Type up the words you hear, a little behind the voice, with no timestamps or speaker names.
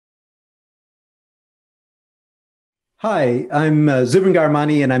Hi, I'm Zoubin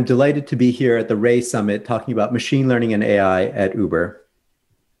Ghahramani, and I'm delighted to be here at the Ray Summit talking about machine learning and AI at Uber.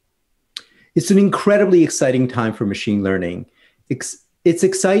 It's an incredibly exciting time for machine learning. It's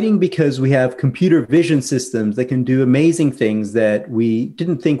exciting because we have computer vision systems that can do amazing things that we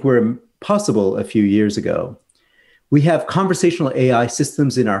didn't think were possible a few years ago. We have conversational AI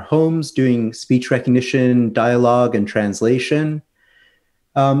systems in our homes doing speech recognition, dialogue, and translation.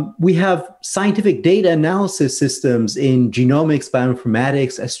 We have scientific data analysis systems in genomics,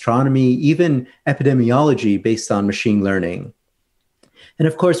 bioinformatics, astronomy, even epidemiology based on machine learning. And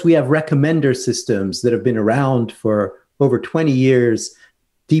of course, we have recommender systems that have been around for over 20 years,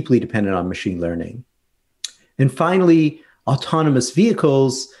 deeply dependent on machine learning. And finally, autonomous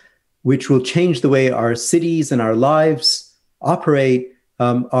vehicles, which will change the way our cities and our lives operate,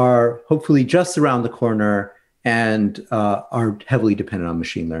 are hopefully just around the corner and are heavily dependent on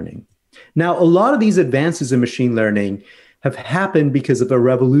machine learning. Now, a lot of these advances in machine learning have happened because of a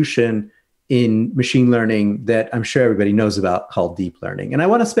revolution in machine learning that I'm sure everybody knows about called deep learning. And I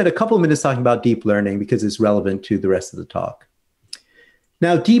want to spend a couple of minutes talking about deep learning because it's relevant to the rest of the talk.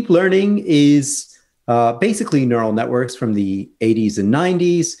 Now, deep learning is basically neural networks from the 80s and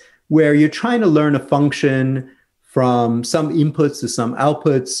 90s, where you're trying to learn a function from some inputs to some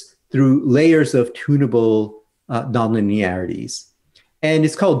outputs through layers of tunable nonlinearities. And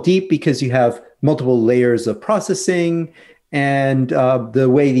it's called deep because you have multiple layers of processing. And the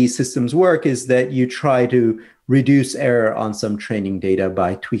way these systems work is that you try to reduce error on some training data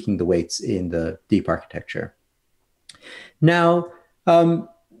by tweaking the weights in the deep architecture. Now,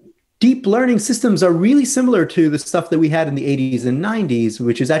 deep learning systems are really similar to the stuff that we had in the 80s and 90s,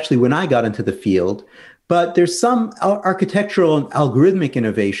 which is actually when I got into the field. But there's some architectural and algorithmic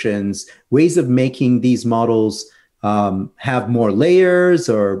innovations, ways of making these models have more layers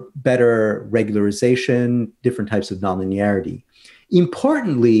or better regularization, different types of nonlinearity.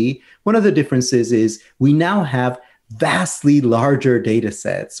 Importantly, one of the differences is we now have vastly larger data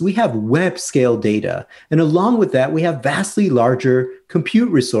sets. We have web scale data. And along with that, we have vastly larger compute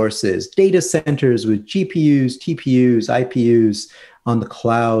resources, data centers with GPUs, TPUs, IPUs on the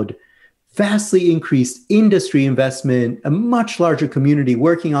cloud, vastly increased industry investment, a much larger community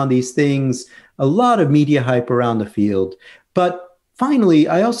working on these things, a lot of media hype around the field. But finally,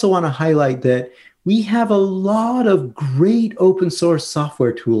 I also want to highlight that we have a lot of great open source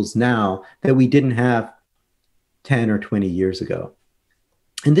software tools now that we didn't have 10 or 20 years ago.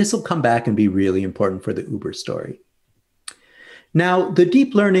 And this will come back and be really important for the Uber story. Now, the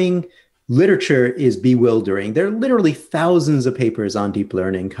deep learning literature is bewildering. There are literally thousands of papers on deep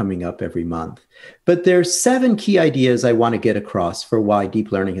learning coming up every month. But there's 7 key ideas I want to get across for why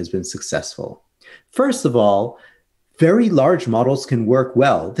deep learning has been successful. First of all, very large models can work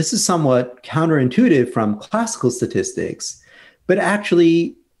well. This is somewhat counterintuitive from classical statistics, but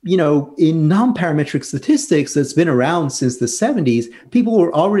actually, in non-parametric statistics that's been around since the 70s, people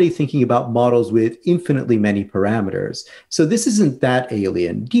were already thinking about models with infinitely many parameters. So this isn't that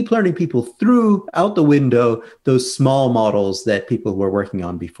alien. Deep learning people threw out the window those small models that people were working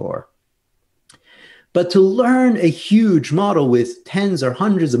on before. But to learn a huge model with tens or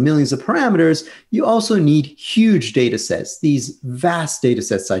hundreds of millions of parameters, you also need huge data sets, these vast data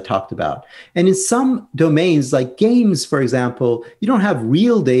sets I talked about. And in some domains, like games, for example, you don't have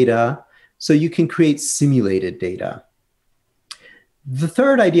real data, so you can create simulated data. The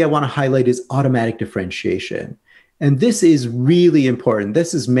third idea I want to highlight is automatic differentiation. And this is really important.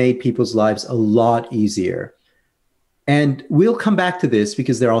 This has made people's lives a lot easier. And we'll come back to this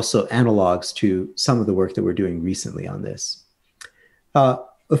because there are also analogs to some of the work that we're doing recently on this. A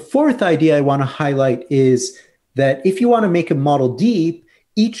fourth idea I want to highlight is that if you want to make a model deep,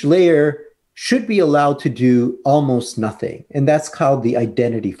 each layer should be allowed to do almost nothing. And that's called the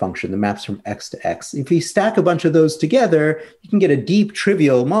identity function, the maps from X to X. If you stack a bunch of those together, you can get a deep,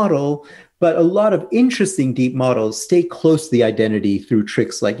 trivial model. But a lot of interesting deep models stay close to the identity through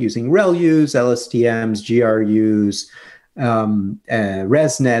tricks like using ReLUs, LSTMs, GRUs,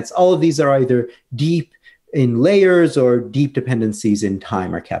 ResNets. All of these are either deep in layers or deep dependencies in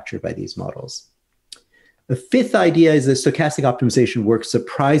time are captured by these models. The fifth idea is that stochastic optimization works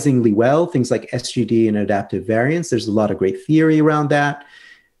surprisingly well, things like SGD and adaptive variance. There's a lot of great theory around that.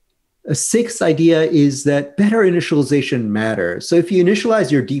 A sixth idea is that better initialization matters. So if you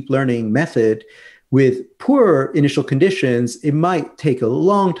initialize your deep learning method with poor initial conditions, it might take a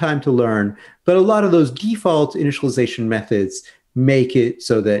long time to learn, but a lot of those default initialization methods make it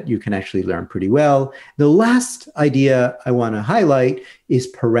so that you can actually learn pretty well. The last idea I want to highlight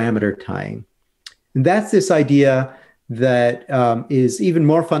is parameter tying. And that's this idea that is even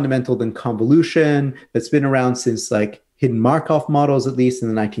more fundamental than convolution, that's been around since like hidden Markov models, at least in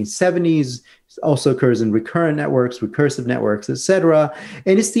the 1970s. It also occurs in recurrent networks, recursive networks, etc.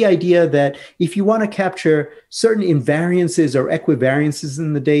 And it's the idea that if you want to capture certain invariances or equivariances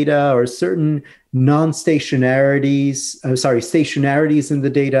in the data, or certain stationarities in the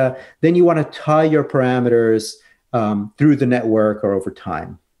data, then you want to tie your parameters through the network or over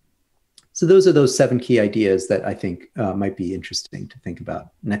time. So those are those 7 key ideas that I think might be interesting to think about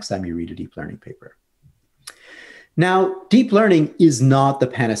next time you read a deep learning paper. Now, deep learning is not the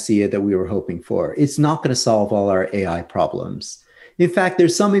panacea that we were hoping for. It's not going to solve all our AI problems. In fact,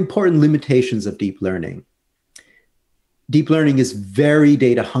 there's some important limitations of deep learning. Deep learning is very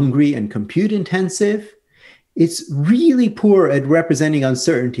data hungry and compute intensive. It's really poor at representing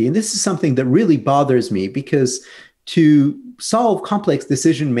uncertainty. And this is something that really bothers me, because to solve complex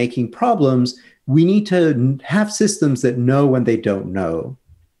decision-making problems, we need to have systems that know when they don't know.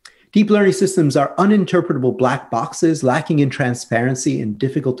 Deep learning systems are uninterpretable black boxes, lacking in transparency and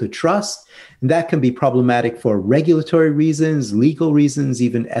difficult to trust. And that can be problematic for regulatory reasons, legal reasons,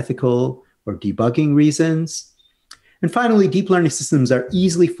 even ethical or debugging reasons. And finally, deep learning systems are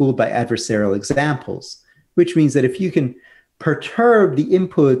easily fooled by adversarial examples, which means that if you can perturb the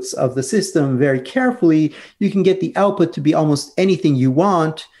inputs of the system very carefully, you can get the output to be almost anything you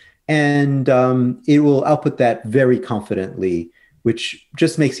want, and it will output that very confidently, which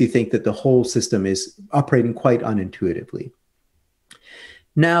just makes you think that the whole system is operating quite unintuitively.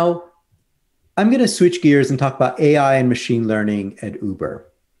 Now, I'm going to switch gears and talk about AI and machine learning at Uber.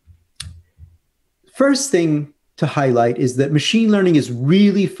 First thing to highlight is that machine learning is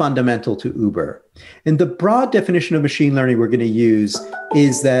really fundamental to Uber. And the broad definition of machine learning we're going to use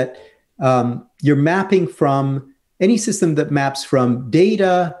is that you're mapping from any system that maps from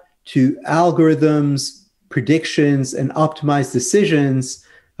data to algorithms, predictions, and optimized decisions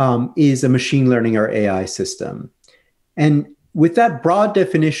is a machine learning or AI system. And with that broad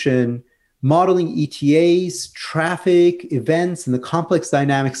definition, modeling ETAs, traffic, events, and the complex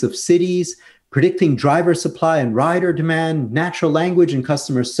dynamics of cities, predicting driver supply and rider demand, natural language and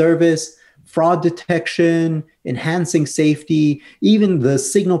customer service, fraud detection, enhancing safety, even the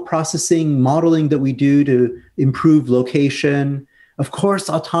signal processing modeling that we do to improve location, of course,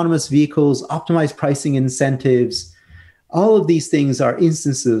 autonomous vehicles, optimized pricing incentives. All of these things are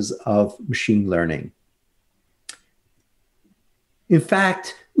instances of machine learning. In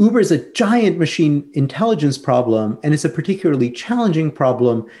fact, Uber is a giant machine intelligence problem, and it's a particularly challenging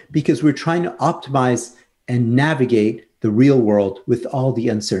problem because we're trying to optimize and navigate the real world with all the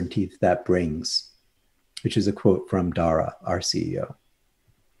uncertainty that brings, which is a quote from Dara, our CEO.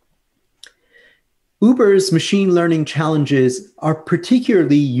 Uber's machine learning challenges are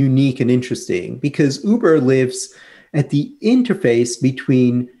particularly unique and interesting because Uber lives at the interface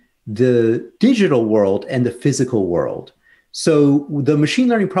between the digital world and the physical world. So the machine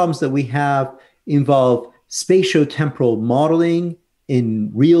learning problems that we have involve spatiotemporal modeling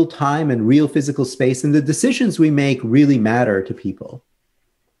in real time and real physical space, and the decisions we make really matter to people.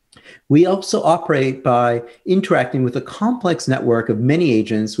 We also operate by interacting with a complex network of many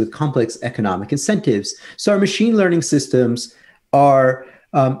agents with complex economic incentives. So our machine learning systems are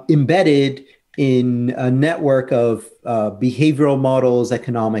embedded in a network of behavioral models,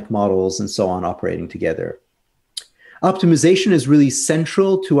 economic models, and so on operating together. Optimization is really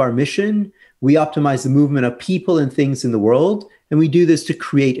central to our mission. We optimize the movement of people and things in the world, and we do this to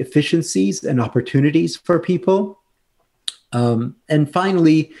create efficiencies and opportunities for people. And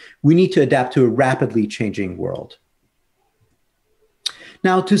finally, we need to adapt to a rapidly changing world.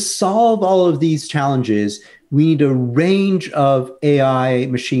 Now, to solve all of these challenges, we need a range of AI,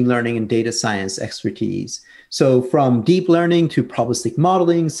 machine learning, and data science expertise. So from deep learning to probabilistic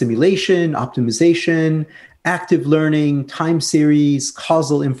modeling, simulation, optimization, active learning, time series,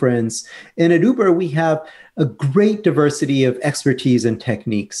 causal inference. And at Uber, we have a great diversity of expertise and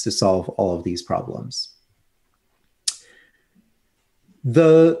techniques to solve all of these problems.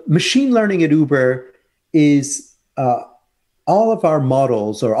 The machine learning at Uber is all of our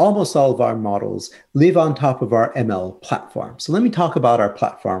models, or almost all of our models, live on top of our ML platform. So let me talk about our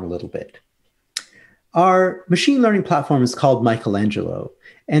platform a little bit. Our machine learning platform is called Michelangelo,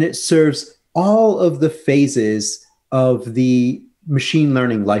 and it serves all of the phases of the machine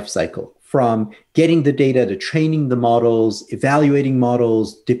learning lifecycle, from getting the data to training the models, evaluating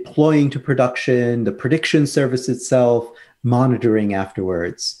models, deploying to production, the prediction service itself, monitoring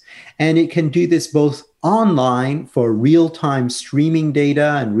afterwards. And it can do this both online for real-time streaming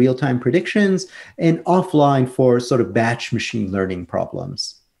data and real-time predictions, and offline for sort of batch machine learning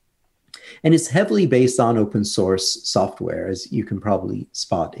problems. And it's heavily based on open source software, as you can probably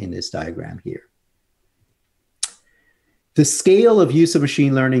spot in this diagram here. The scale of use of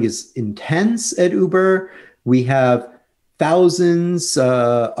machine learning is intense at Uber. We have thousands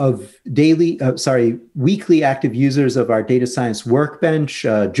of weekly active users of our data science workbench,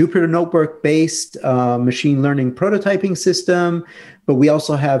 Jupyter Notebook-based machine learning prototyping system. But we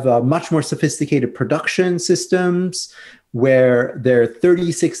also have much more sophisticated production systems where there are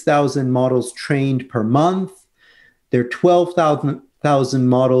 36,000 models trained per month. There are 12,000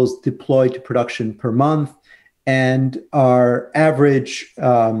 models deployed to production per month. And our average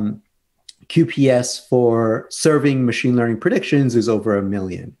QPS for serving machine learning predictions is over 1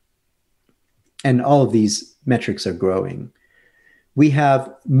 million. And all of these metrics are growing. We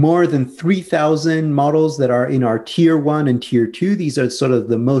have more than 3,000 models that are in our tier 1 and tier 2. These are sort of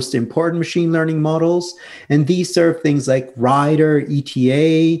the most important machine learning models. And these serve things like rider,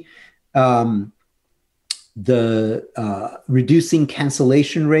 ETA, reducing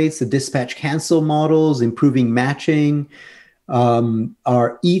cancellation rates, the dispatch cancel models, improving matching,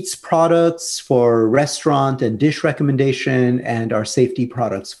 our Eats products for restaurant and dish recommendation, and our safety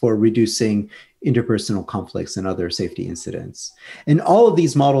products for reducing interpersonal conflicts and other safety incidents. And all of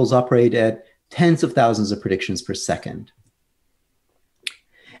these models operate at tens of thousands of predictions per second.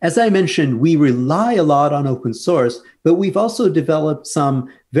 As I mentioned, we rely a lot on open source, but we've also developed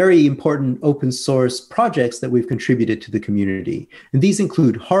some very important open source projects that we've contributed to the community. And these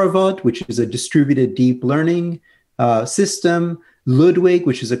include Horovod, which is a distributed deep learning system, Ludwig,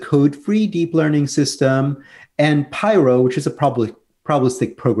 which is a code-free deep learning system, and Pyro, which is a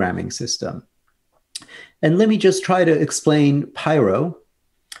probabilistic programming system. And let me just try to explain Pyro.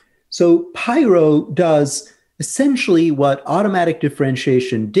 So Pyro does essentially what automatic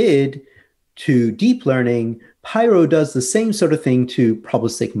differentiation did to deep learning. Pyro does the same sort of thing to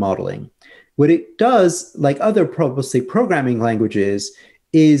probabilistic modeling. What it does, like other probabilistic programming languages,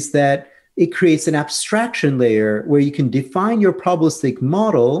 is that it creates an abstraction layer where you can define your probabilistic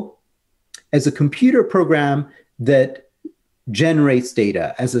model as a computer program that generates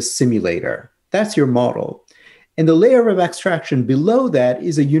data as a simulator. That's your model. And the layer of abstraction below that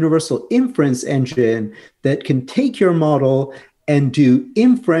is a universal inference engine that can take your model and do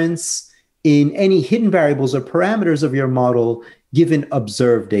inference in any hidden variables or parameters of your model given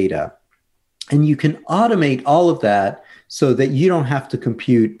observed data. And you can automate all of that so that you don't have to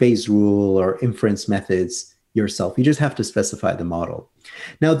compute Bayes' rule or inference methods yourself. You just have to specify the model.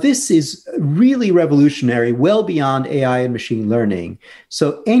 Now, this is really revolutionary, well beyond AI and machine learning.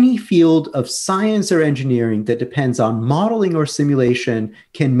 So any field of science or engineering that depends on modeling or simulation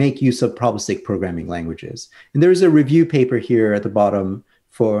can make use of probabilistic programming languages. And there's a review paper here at the bottom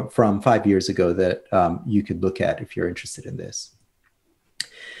from 5 years ago that you could look at if you're interested in this.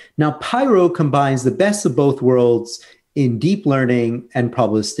 Now, Pyro combines the best of both worlds in deep learning and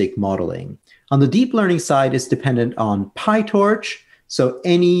probabilistic modeling. On the deep learning side, it's dependent on PyTorch. So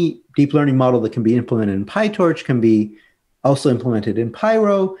any deep learning model that can be implemented in PyTorch can be also implemented in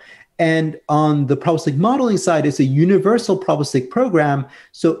Pyro. And on the probabilistic modeling side, it's a universal probabilistic program.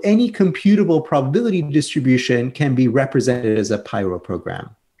 So any computable probability distribution can be represented as a Pyro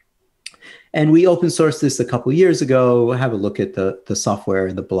program. And we open sourced this a couple of years ago. Have a look at the software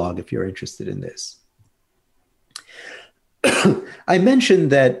in the blog if you're interested in this. I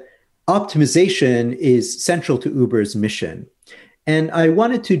mentioned that optimization is central to Uber's mission. And I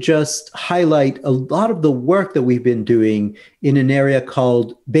wanted to just highlight a lot of the work that we've been doing in an area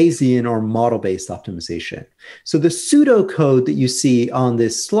called Bayesian or model-based optimization. So the pseudocode that you see on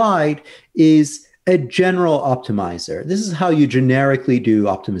this slide is a general optimizer. This is how you generically do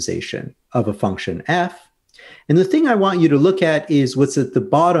optimization of a function f. And the thing I want you to look at is what's at the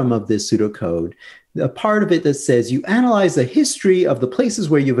bottom of this pseudocode, a part of it that says you analyze the history of the places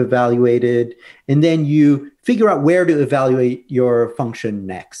where you've evaluated, and then you figure out where to evaluate your function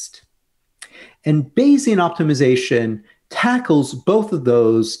next. And Bayesian optimization tackles both of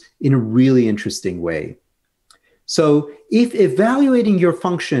those in a really interesting way. So if evaluating your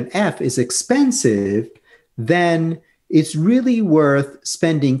function f is expensive, then it's really worth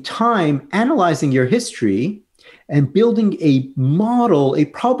spending time analyzing your history and building a model, a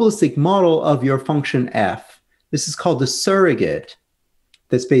probabilistic model of your function f. This is called the surrogate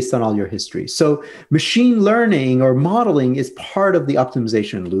that's based on all your history. So machine learning or modeling is part of the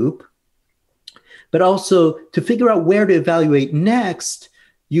optimization loop. But also to figure out where to evaluate next,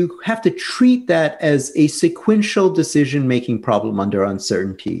 you have to treat that as a sequential decision-making problem under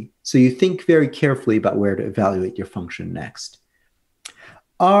uncertainty. So you think very carefully about where to evaluate your function next.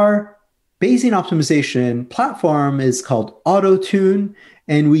 Our Bayesian optimization platform is called AutoTune,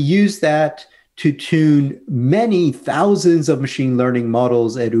 And we use that to tune many thousands of machine learning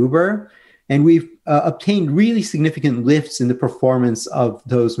models at Uber. And we've obtained really significant lifts in the performance of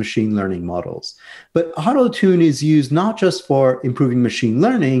those machine learning models. But auto-tune is used not just for improving machine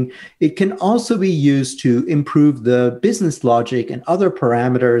learning, it can also be used to improve the business logic and other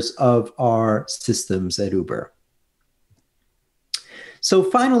parameters of our systems at Uber. So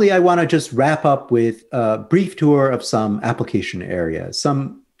finally, I want to just wrap up with a brief tour of some application areas,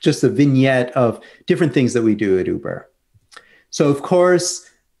 just a vignette of different things that we do at Uber. So of course,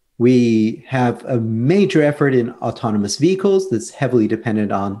 we have a major effort in autonomous vehicles that's heavily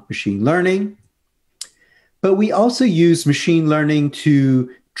dependent on machine learning. But we also use machine learning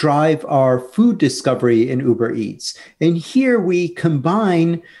to drive our food discovery in Uber Eats. And here we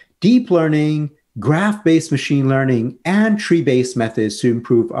combine deep learning, graph-based machine learning, and tree-based methods to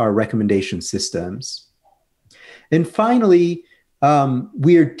improve our recommendation systems. And finally,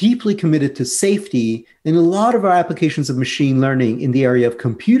 we are deeply committed to safety, and a lot of our applications of machine learning in the area of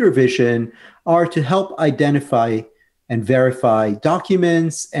computer vision are to help identify and verify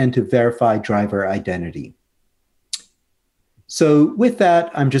documents and to verify driver identity. So with that,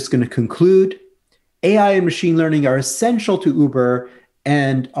 I'm just going to conclude. AI and machine learning are essential to Uber,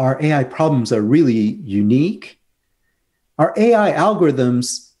 and our AI problems are really unique. Our AI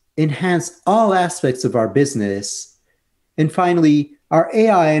algorithms enhance all aspects of our business. And finally, our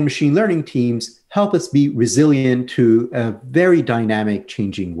AI and machine learning teams help us be resilient to a very dynamic,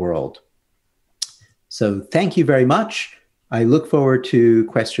 changing world. So thank you very much. I look forward to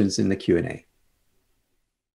questions in the Q&A.